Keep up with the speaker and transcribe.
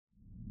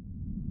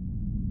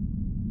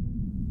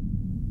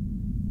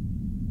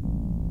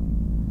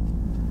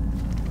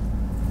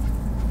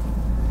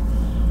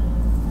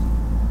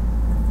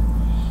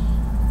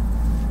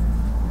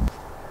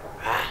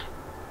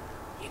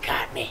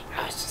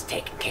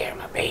care of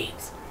my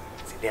babes.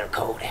 It's a little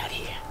cold out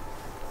here.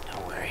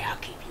 Don't worry, I'll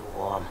keep you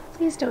warm.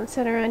 Please don't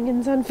set our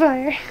onions on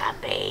fire. My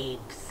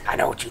babes. I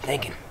know what you're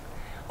thinking.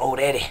 Old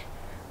Eddie,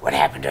 what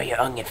happened to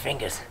your onion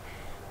fingers?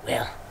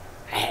 Well,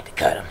 I had to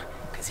cut them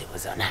because it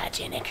was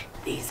unhygienic.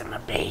 These are my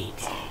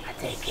babes. I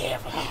take care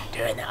of them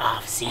during the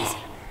off-season.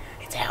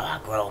 It's how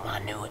I grow my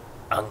new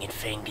onion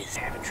fingers.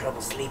 Having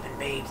trouble sleeping,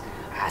 babes?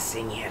 I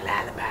sing you a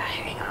lullaby.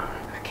 Hang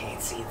on. I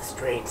can't see the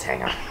strings.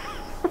 Hang on.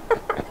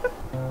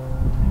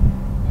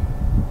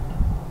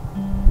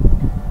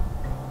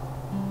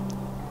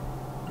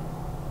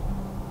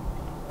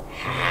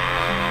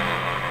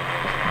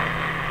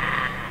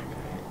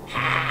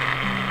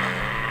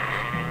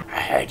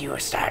 I heard you were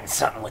starting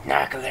something with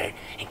Narc Alert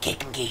and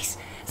Kicking Geese.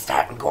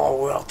 Starting Gore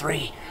World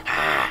 3.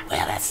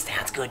 Well, that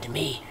sounds good to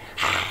me.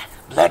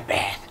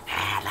 Bloodbath.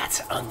 Lots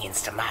of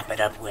onions to mop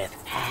it up with.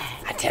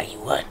 I tell you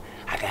what,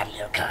 I got a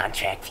little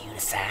contract for you to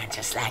sign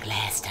just like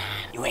last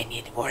time. You ain't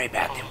need to worry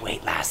about them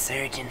weight loss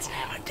surgeons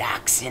or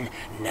Doxxing,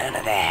 none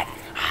of that.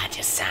 I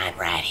just sign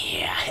right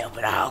here. I help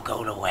it all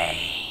go to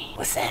way.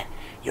 What's that?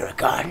 You're a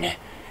gardener?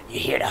 You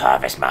here to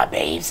harvest my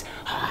babes?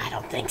 I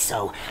don't think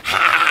so.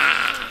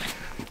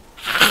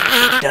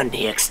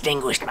 Dundee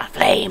extinguished my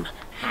flame.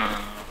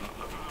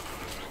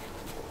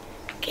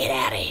 Get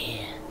out of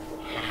here.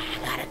 I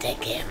gotta take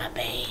care of my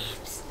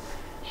babes.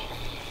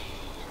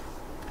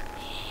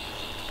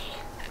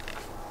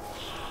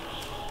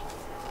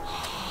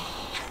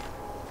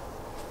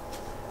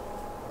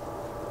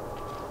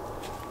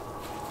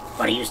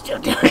 What are you still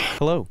doing?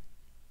 Hello,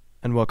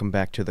 and welcome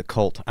back to the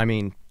cult. I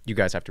mean, you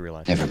guys have to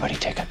realize. Everybody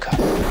take a cut.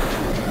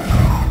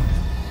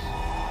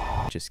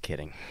 Just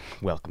kidding.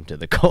 Welcome to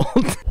the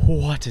cult.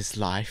 What is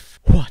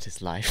life? What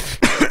is life?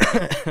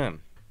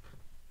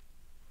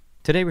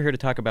 Today we're here to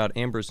talk about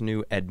Amber's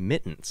new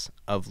admittance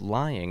of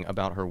lying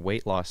about her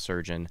weight loss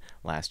surgeon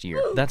last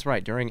year. That's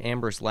right, during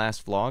Amber's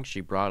last vlog,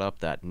 she brought up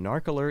that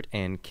Narc Alert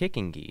and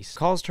Kicking Geese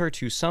caused her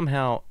to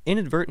somehow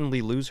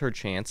inadvertently lose her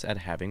chance at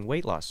having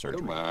weight loss surgery.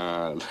 Come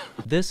on.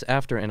 This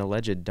after an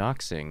alleged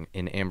doxing,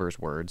 in Amber's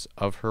words,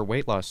 of her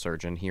weight loss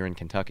surgeon here in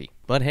Kentucky.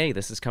 But hey,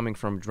 this is coming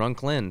from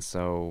Drunk Lynn,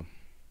 so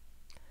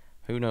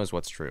who knows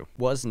what's true?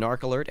 Was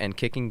Narc Alert and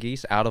Kicking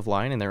Geese out of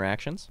line in their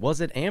actions?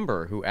 Was it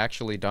Amber who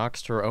actually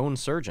doxed her own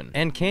surgeon?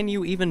 And can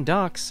you even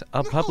dox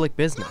a public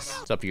business?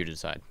 It's up to you to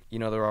decide. You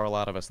know, there are a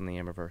lot of us in the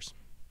Amberverse.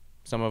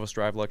 Some of us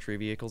drive luxury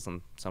vehicles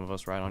and some of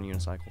us ride on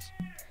unicycles.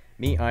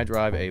 Me, I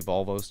drive a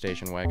Volvo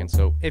station wagon,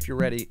 so if you're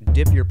ready,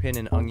 dip your pin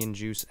in onion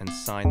juice and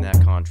sign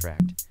that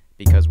contract,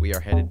 because we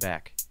are headed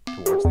back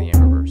towards the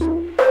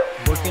Amberverse.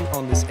 Working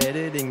on this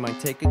editing might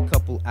take a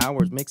couple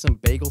hours. Make some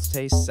bagels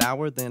taste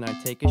sour, then I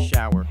take a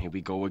shower. Here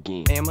we go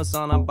again.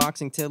 Amazon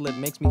unboxing till it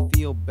makes me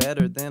feel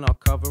better. Then I'll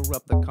cover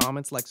up the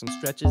comments like some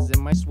stretches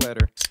in my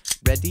sweater.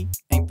 Ready?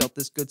 Ain't felt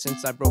this good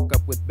since I broke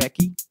up with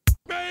Becky.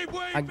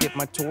 I get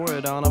my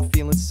Torrid on, I'm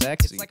feeling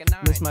sexy. Like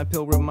miss my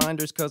pill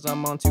reminders cause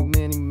I'm on too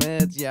many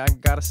meds. Yeah, I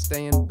gotta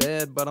stay in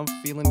bed, but I'm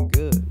feeling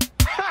good.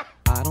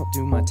 I don't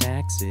do my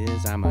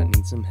taxes, I might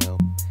need some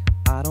help.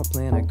 I don't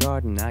plant a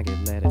garden, I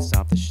get lettuce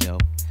off the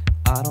shelf.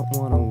 I don't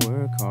wanna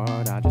work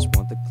hard, I just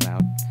want the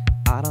clout.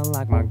 I don't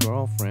like my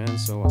girlfriend,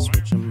 so I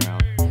switch them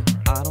out.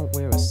 I don't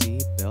wear a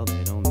seatbelt,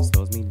 it only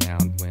slows me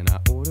down. When I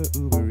order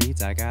Uber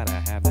Eats, I gotta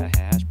have the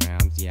hash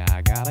browns. Yeah,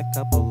 I got a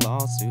couple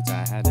lawsuits,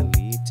 I had to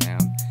leave town.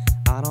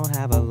 I don't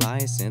have a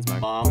license, my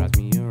mom drives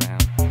me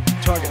around.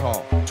 Target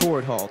haul,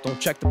 Torrid haul, don't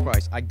check the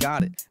price, I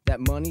got it. That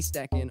money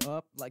stacking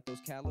up like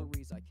those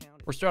calories I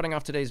counted. We're starting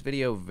off today's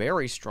video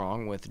very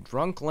strong with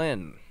Drunk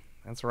Lynn.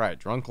 That's right,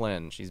 Drunk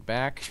Lynn. She's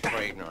back.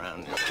 Parading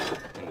around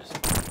in this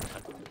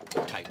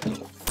tight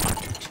little.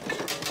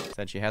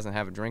 Said she hasn't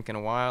had a drink in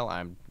a while.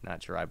 I'm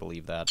not sure I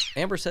believe that.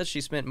 Amber says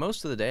she spent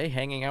most of the day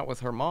hanging out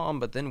with her mom,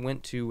 but then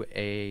went to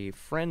a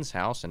friend's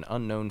house, an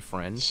unknown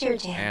friend,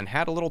 and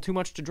had a little too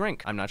much to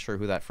drink. I'm not sure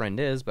who that friend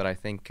is, but I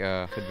think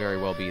could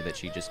very well be that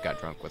she just got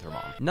drunk with her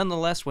mom.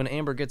 Nonetheless, when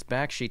Amber gets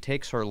back, she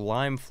takes her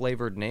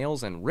lime-flavored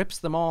nails and rips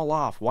them all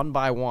off one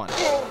by one,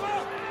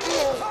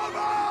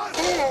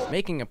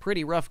 making a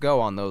pretty rough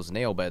go on those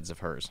nail beds of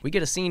hers. We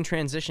get a scene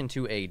transition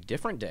to a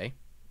different day,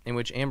 in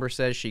which Amber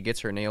says she gets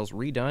her nails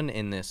redone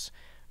in this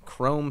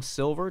chrome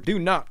silver. Do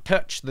not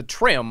touch the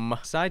trim!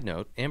 Side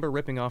note, Amber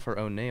ripping off her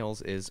own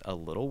nails is a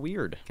little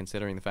weird,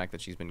 considering the fact that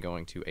she's been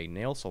going to a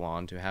nail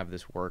salon to have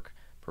this work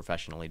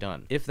professionally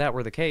done. If that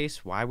were the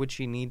case, why would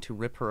she need to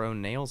rip her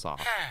own nails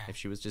off if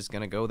she was just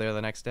gonna go there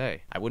the next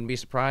day? I wouldn't be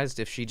surprised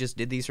if she just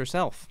did these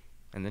herself,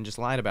 and then just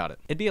lied about it.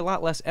 It'd be a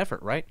lot less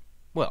effort, right?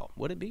 Well,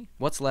 would it be?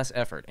 What's less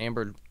effort?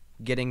 Amber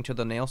getting to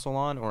the nail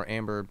salon or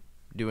Amber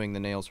doing the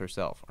nails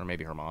herself? Or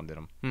maybe her mom did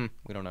them.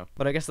 We don't know.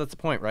 But I guess that's the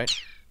point, right?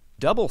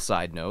 Double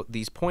side note,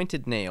 these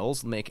pointed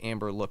nails make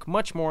Amber look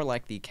much more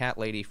like the cat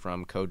lady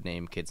from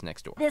Codename Kids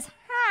Next Door. This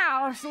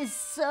house is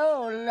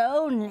so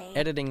lonely.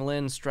 Editing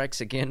Lynn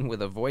strikes again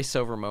with a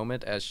voiceover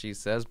moment, as she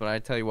says, but I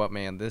tell you what,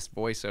 man, this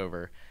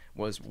voiceover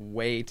was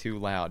way too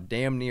loud.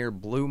 Damn near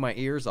blew my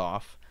ears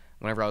off.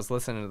 whenever I was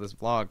listening to this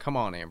vlog. Come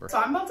on, Amber. So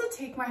I'm about to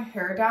take my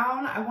hair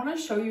down. I want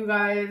to show you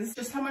guys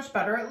just how much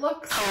better it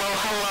looks. Hello,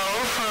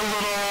 for a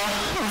little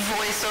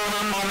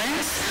voiceover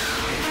moment.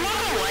 I'm not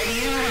gonna lie to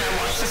you, when I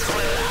watched this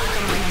clip back,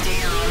 I'm like,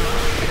 damn,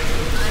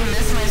 I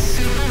miss my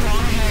super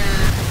long hair.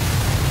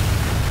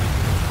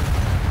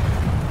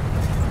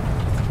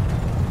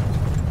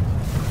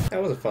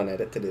 That was a fun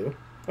edit to do.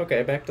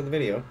 Okay, back to the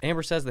video.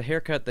 Amber says the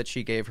haircut that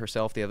she gave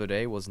herself the other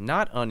day was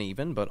not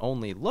uneven, but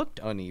only looked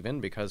uneven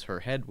because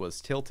her head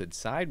was tilted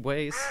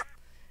sideways.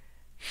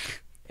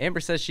 Amber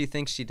says she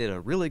thinks she did a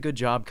really good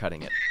job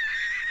cutting it.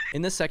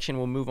 In this section,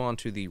 we'll move on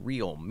to the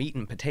real meat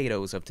and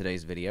potatoes of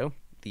today's video,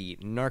 the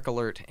Narc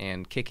alert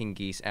and kicking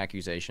geese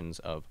accusations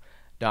of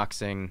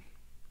doxing,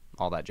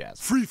 all that jazz.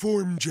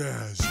 Freeform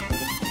jazz.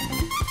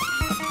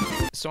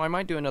 So I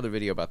might do another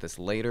video about this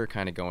later,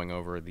 kind of going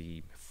over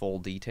the full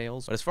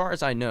details. But as far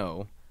as I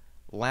know,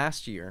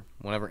 last year,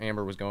 whenever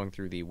Amber was going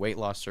through the weight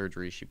loss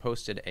surgery, she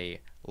posted a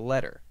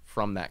letter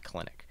from that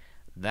clinic.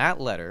 That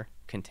letter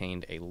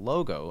contained a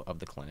logo of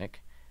the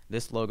clinic.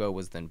 This logo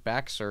was then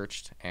back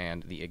searched,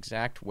 and the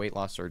exact weight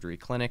loss surgery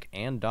clinic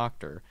and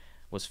doctor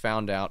was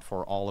found out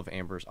for all of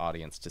Amber's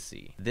audience to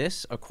see.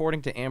 This,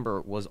 according to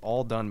Amber, was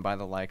all done by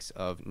the likes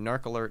of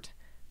Narc Alert.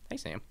 Hey,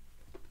 Sam.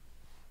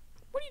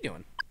 What are you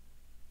doing?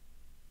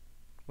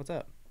 What's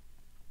up?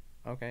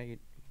 Okay,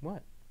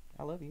 what?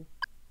 I love you.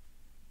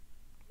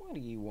 What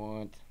do you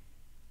want?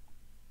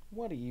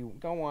 What do you...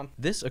 Go on.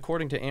 This,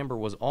 according to Amber,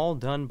 was all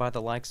done by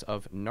the likes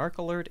of Narc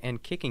Alert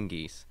and Kicking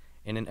Geese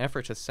in an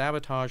effort to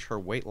sabotage her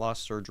weight loss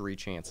surgery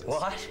chances.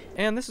 What?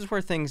 And this is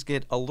where things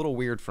get a little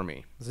weird for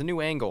me. There's a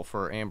new angle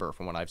for Amber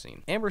from what I've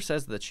seen. Amber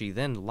says that she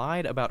then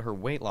lied about her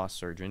weight loss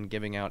surgeon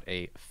giving out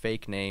a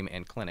fake name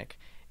and clinic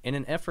in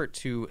an effort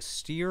to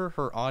steer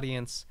her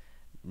audience,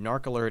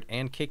 Narc Alert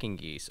and Kicking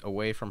Geese,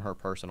 away from her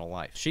personal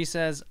life. She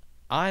says,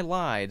 I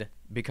lied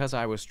because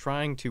I was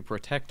trying to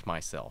protect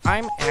myself.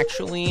 I'm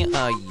actually a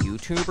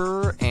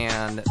YouTuber,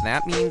 and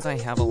that means I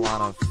have a lot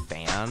of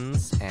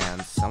fans,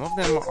 and some of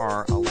them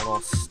are a little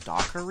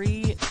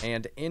stalkery.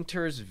 And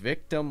enters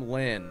Victim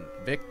Lynn.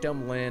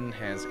 Victim Lynn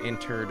has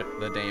entered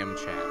the damn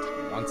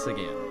chat once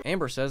again.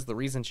 Amber says the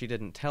reason she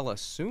didn't tell us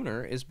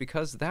sooner is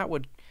because that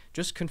would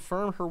just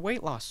confirm her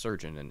weight loss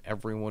surgeon, and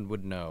everyone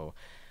would know.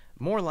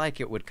 More like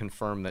it would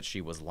confirm that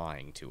she was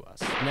lying to us.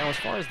 Now, as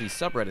far as the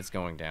subreddits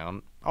going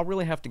down, I'll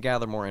really have to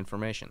gather more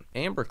information.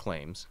 Amber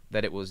claims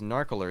that it was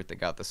Narc Alert that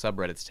got the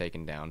subreddits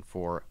taken down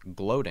for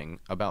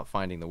gloating about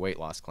finding the weight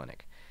loss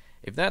clinic.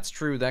 If that's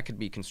true, that could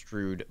be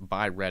construed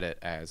by Reddit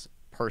as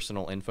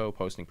personal info,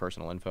 posting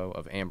personal info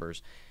of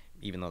Amber's,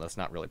 even though that's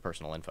not really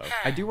personal info.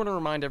 I do want to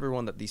remind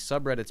everyone that the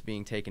subreddits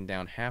being taken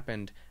down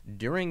happened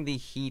during the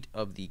heat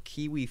of the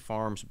Kiwi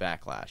Farms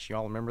backlash.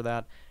 Y'all remember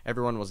that?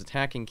 Everyone was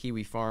attacking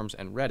Kiwi Farms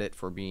and Reddit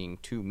for being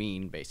too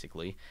mean,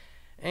 basically.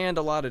 And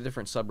a lot of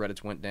different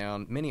subreddits went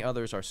down. Many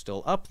others are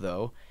still up,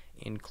 though,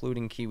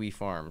 including Kiwi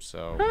Farms,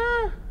 so...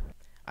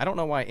 I don't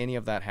know why any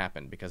of that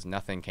happened, because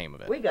nothing came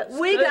of it. We got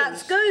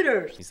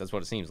scooters. At least that's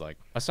what it seems like.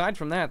 Aside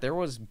from that, there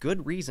was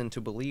good reason to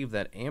believe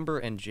that Amber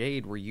and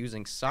Jade were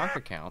using sock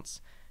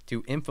accounts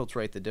to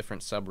infiltrate the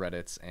different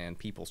subreddits and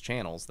people's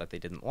channels that they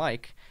didn't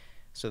like,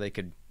 so they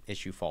could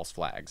issue false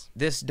flags.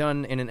 This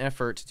done in an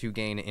effort to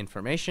gain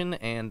information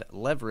and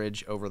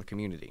leverage over the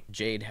community.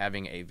 Jade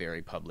having a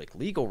very public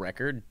legal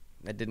record,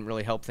 that didn't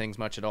really help things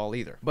much at all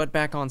either. But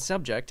back on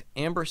subject,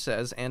 Amber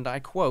says, and I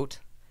quote,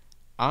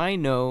 I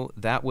know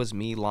that was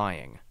me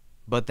lying,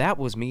 but that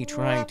was me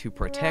trying to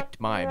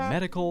protect my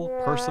medical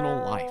personal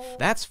life.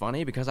 That's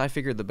funny because I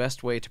figured the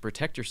best way to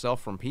protect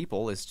yourself from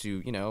people is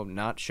to, you know,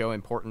 not show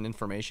important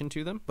information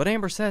to them. But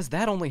Amber says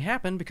that only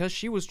happened because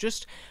she was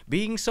just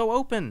being so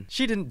open.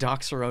 She didn't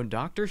dox her own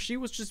doctor, she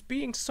was just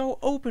being so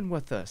open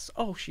with us.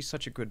 Oh, she's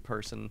such a good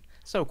person.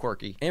 So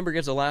quirky. Amber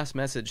gives a last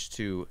message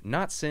to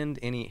not send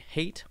any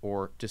hate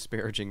or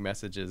disparaging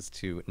messages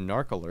to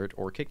Narc Alert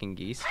or Kicking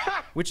Geese,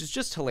 which is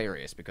just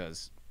hilarious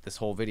because this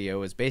whole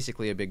video is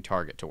basically a big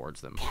target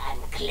towards them.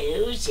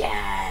 Conclusion.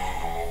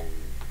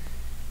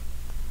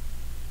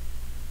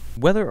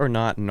 Whether or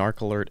not Narc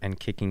Alert and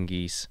Kicking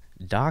Geese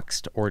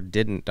doxed or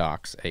didn't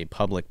dox a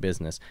public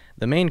business,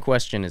 the main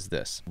question is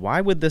this.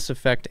 Why would this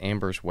affect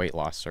Amber's weight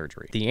loss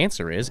surgery? The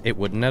answer is it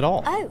wouldn't at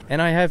all. Oh.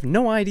 And I have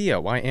no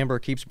idea why Amber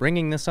keeps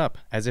bringing this up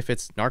as if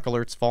it's Narc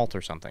Alert's fault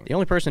or something. The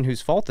only person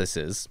whose fault this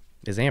is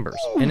Amber's.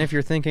 And if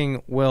you're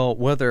thinking, well,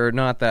 whether or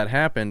not that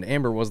happened,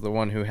 Amber was the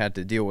one who had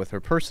to deal with her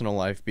personal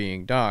life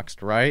being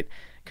doxed, right?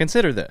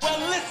 Consider this.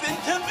 Well, listen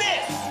to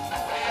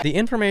this! The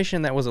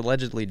information that was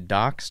allegedly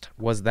doxed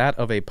was that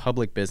of a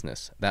public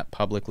business that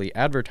publicly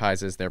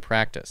advertises their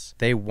practice.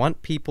 They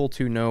want people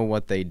to know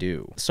what they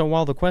do. So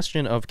while the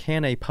question of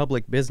can a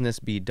public business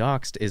be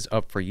doxed is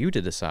up for you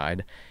to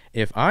decide,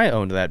 If I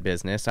owned that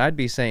business, I'd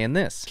be saying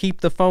this: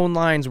 keep the phone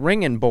lines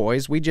ringing,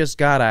 boys. We just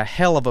got a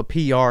hell of a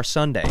PR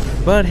Sunday.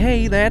 But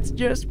hey, that's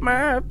just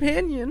my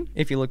opinion.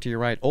 If you look to your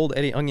right, old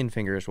Eddie Onion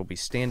Fingers will be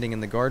standing in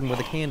the garden with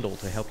a candle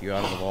to help you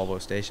out of the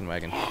Volvo station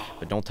wagon.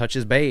 But don't touch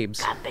his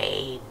babes.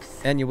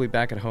 And you'll be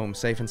back at home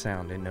safe and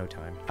sound in no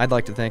time. I'd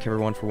like to thank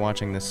everyone for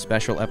watching this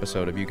special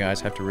episode of You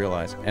Guys Have to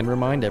Realize, and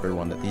remind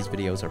everyone that these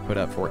videos are put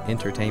up for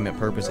entertainment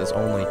purposes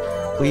only.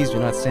 Please do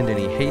not send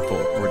any hateful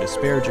or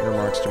disparaging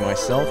remarks to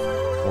myself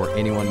or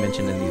anyone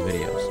mentioned in these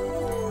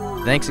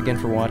videos. Thanks again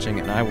for watching,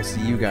 and I will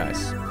see you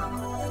guys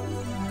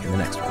in the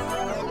next one.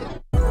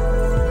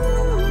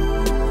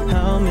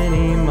 How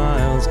many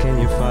miles can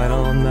you fight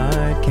all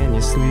night? Can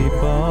you sleep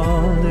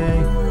all day?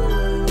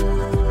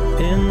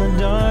 In the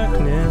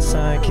darkness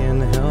I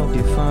can help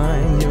you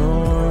find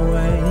your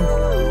way.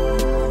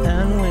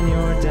 And when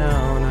you're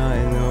down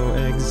I know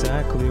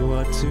exactly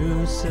what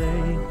to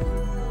say.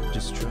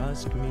 Just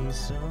trust me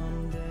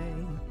someday.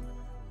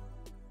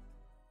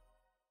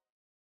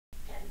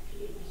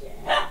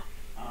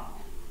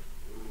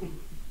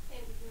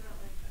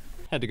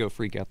 Had to go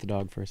freak out the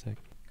dog for a sec.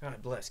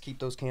 God bless. Keep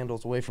those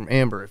candles away from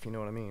Amber, if you know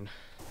what I mean.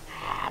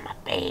 Ah, my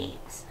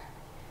babes.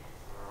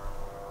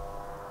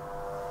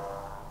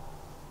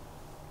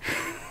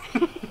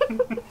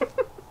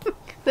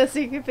 The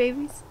secret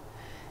babies.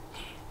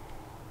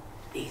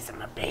 These are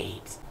my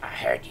babes. I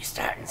heard you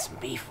starting some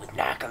beef with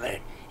Narc and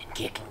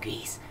kicking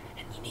Guise,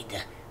 and you need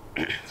to...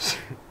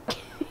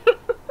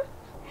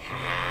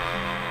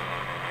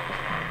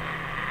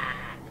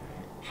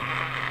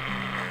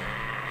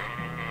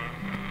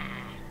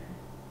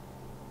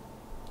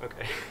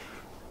 Okay.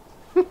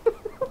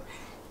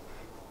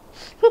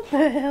 What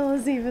the hell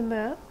is even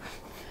that?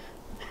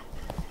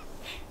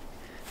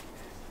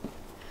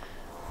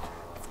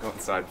 Let's go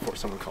inside before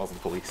someone calls the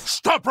police.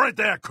 Stop right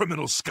there,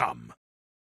 criminal scum!